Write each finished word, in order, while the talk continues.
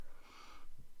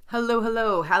Hello,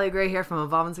 hello. Hallie Gray here from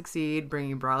Evolve and Succeed,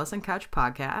 bringing you Braless on Couch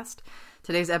podcast.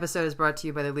 Today's episode is brought to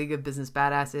you by the League of Business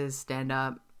Badasses. Stand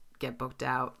up, get booked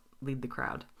out, lead the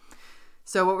crowd.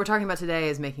 So what we're talking about today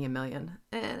is making $1 million.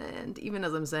 And even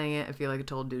as I'm saying it, I feel like a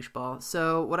total doucheball.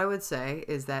 So what I would say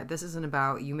is that this isn't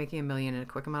about you making $1 million in a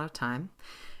quick amount of time.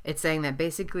 It's saying that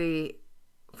basically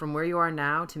from where you are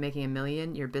now to making $1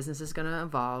 million, your business is going to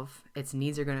evolve, its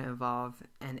needs are going to evolve,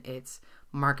 and its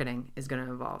marketing is going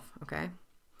to evolve, okay?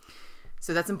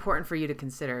 So that's important for you to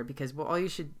consider because all you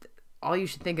should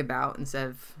think about, instead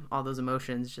of all those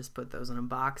emotions, just put those in a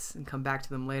box and come back to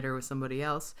them later with somebody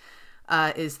else,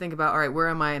 is think about, all right, where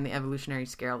am I in the evolutionary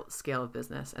scale of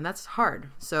business? And that's hard.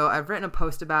 So I've written a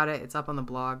post about it. It's up on the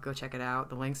blog. Go check it out.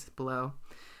 The link's below.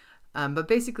 But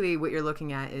basically what you're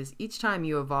looking at is each time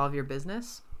you evolve your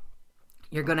business,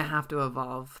 you're going to have to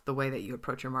evolve the way that you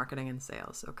approach your marketing and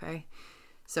sales, okay?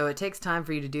 So it takes time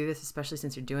for you to do this, especially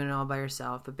since you're doing it all by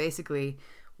yourself. But basically,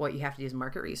 what you have to do is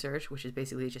market research, which is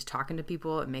basically just talking to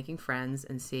people and making friends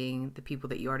and seeing the people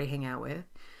that you already hang out with.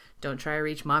 Don't try to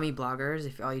reach mommy bloggers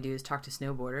if all you do is talk to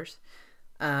snowboarders.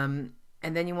 And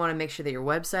then you want to make sure that your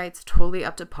website's totally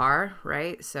up to par,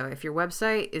 right? So if your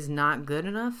website is not good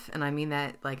enough, and I mean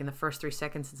that like in the first 3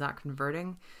 seconds it's not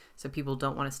converting, so people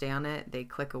don't want to stay on it, they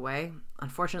click away.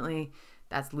 Unfortunately,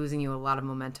 that's losing you a lot of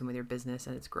momentum with your business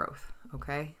and its growth,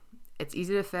 okay? It's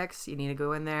easy to fix. You need to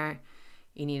go in there.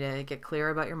 You need to get clear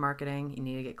about your marketing. You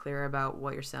need to get clear about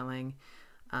what you're selling.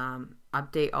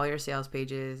 Update all your sales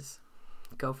pages.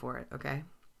 Go for it, okay?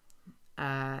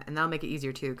 And that'll make it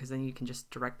easier too, because then you can just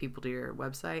direct people to your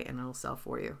website and it'll sell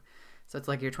for you. So it's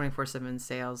like your 24/7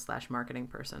 sales/marketing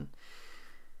person.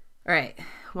 All right.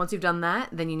 Once you've done that,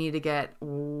 then you need to get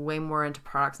way more into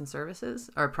products and services,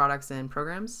 or products and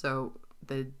programs. So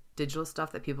the digital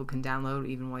stuff that people can download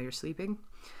even while you're sleeping.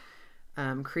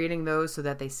 Creating those so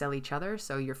that they sell each other.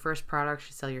 So your first product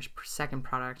should sell your second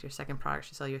product. Your second product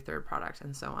should sell your third product,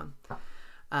 and so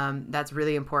on. That's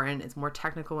really important. It's more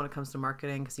technical when it comes to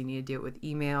marketing because you need to deal with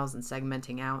emails and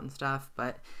segmenting out and stuff,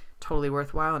 but totally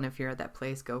worthwhile. And if you're at that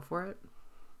place, go for it.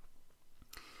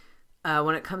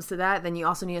 When it comes to that, then you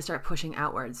also need to start pushing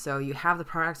outwards. So you have the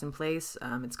products in place.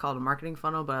 It's called a marketing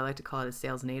funnel, but I like to call it a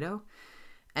sales NATO.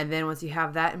 And then once you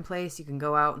have that in place, you can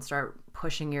go out and start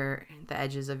pushing the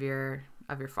edges of your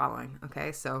following.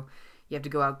 Okay, so you have to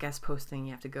go out guest posting.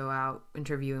 You have to go out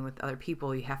interviewing with other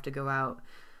people. You have to go out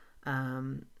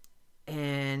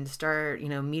and start,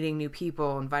 meeting new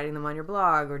people, inviting them on your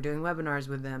blog or doing webinars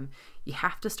with them. You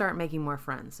have to start making more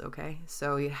friends. Okay,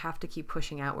 so you have to keep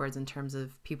pushing outwards in terms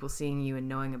of people seeing you and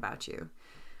knowing about you.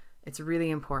 It's really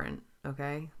important.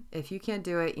 Okay, if you can't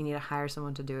do it, you need to hire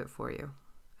someone to do it for you.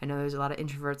 I know there's a lot of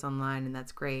introverts online, and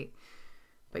that's great,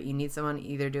 but you need someone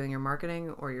either doing your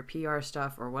marketing or your PR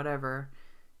stuff or whatever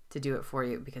to do it for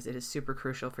you because it is super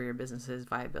crucial for your business's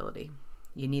viability.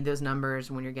 You need those numbers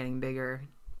when you're getting bigger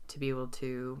to be able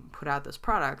to put out those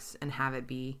products and have it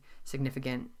be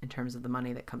significant in terms of the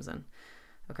money that comes in.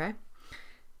 Okay?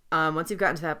 Once you've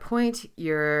gotten to that point,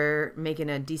 you're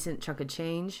making a decent chunk of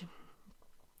change.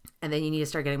 And then you need to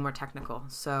start getting more technical.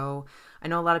 So I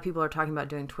know a lot of people are talking about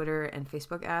doing Twitter and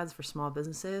Facebook ads for small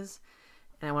businesses.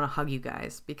 And I want to hug you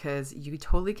guys because you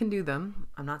totally can do them.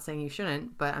 I'm not saying you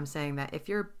shouldn't, but I'm saying that if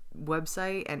your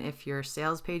website and if your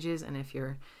sales pages and if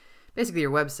basically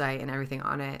your website and everything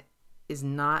on it is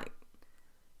not,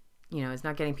 is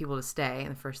not getting people to stay in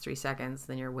the first 3 seconds,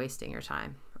 then you're wasting your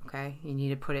time. Okay. You need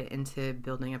to put it into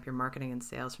building up your marketing and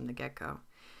sales from the get-go.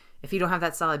 If you don't have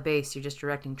that solid base, you're just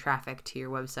directing traffic to your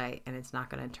website and it's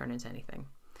not going to turn into anything.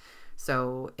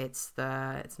 So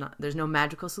there's no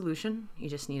magical solution. You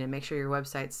just need to make sure your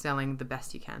website's selling the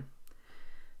best you can.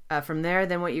 From there,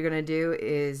 then what you're going to do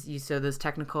is so those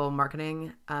technical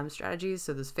marketing strategies,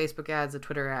 so those Facebook ads, the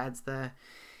Twitter ads, the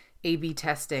A/B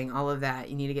testing, all of that,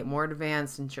 you need to get more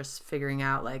advanced and just figuring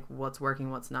out like what's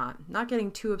working, what's not. Not getting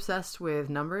too obsessed with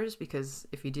numbers because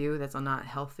if you do, that's not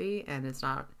healthy and it's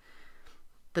not.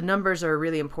 The numbers are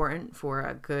really important for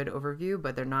a good overview,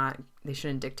 but they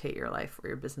shouldn't dictate your life or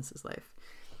your business's life.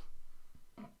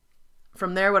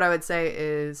 From there, what I would say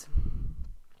is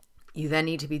you then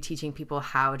need to be teaching people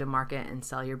how to market and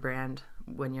sell your brand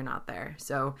when you're not there.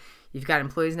 So you've got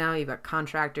employees now, you've got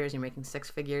contractors, you're making 6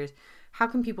 figures. How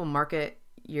can people market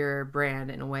your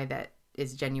brand in a way that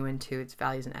is genuine to its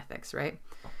values and ethics, right?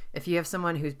 If you have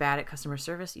someone who's bad at customer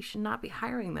service, you should not be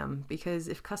hiring them because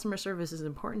if customer service is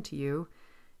important to you,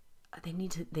 they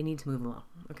need to move along,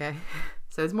 okay?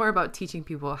 So it's more about teaching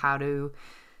people how to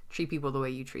treat people the way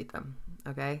you treat them,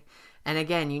 okay? And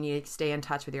again, you need to stay in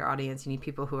touch with your audience. You need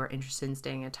people who are interested in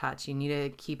staying in touch. You need to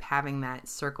keep having that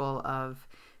circle of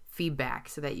feedback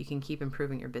so that you can keep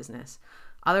improving your business.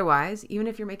 Otherwise, even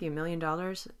if you're making $1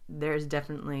 million, there's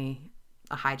definitely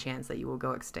a high chance that you will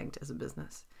go extinct as a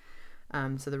business.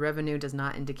 So the revenue does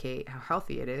not indicate how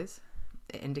healthy it is.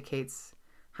 It indicates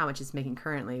how much it's making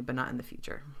currently, but not in the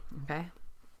future. Okay.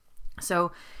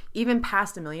 So even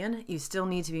past $1 million, you still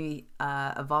need to be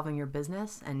evolving your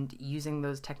business and using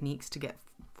those techniques to get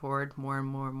forward more and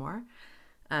more and more.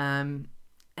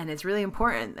 And it's really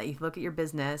important that you look at your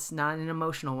business, not in an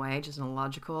emotional way, just in a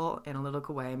logical,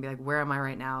 analytical way, and be like, where am I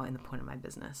right now in the point of my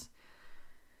business?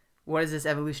 What is this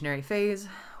evolutionary phase?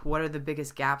 What are the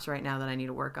biggest gaps right now that I need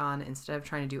to work on? Instead of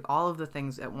trying to do all of the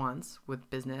things at once with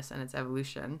business and its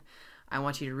evolution, I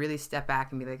want you to really step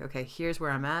back and be like, okay, here's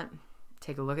where I'm at.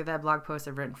 Take a look at that blog post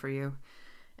I've written for you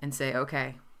and say,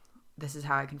 okay, this is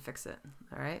how I can fix it.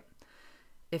 All right.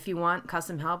 If you want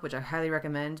custom help, which I highly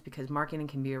recommend because marketing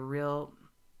can be a real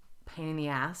pain in the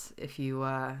ass if you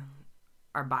are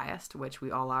biased, which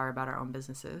we all are about our own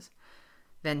businesses,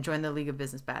 then join the League of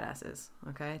Business Badasses.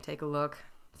 Okay. Take a look,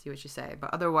 see what you say.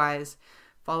 But otherwise,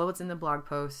 follow what's in the blog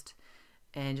post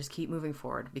and just keep moving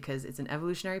forward because it's an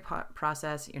evolutionary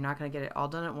process. You're not going to get it all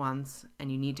done at once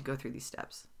and you need to go through these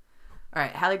steps. All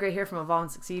right, Hallie Gray here from Evolve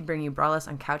and Succeed, bringing you Braless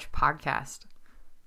on Couch podcast.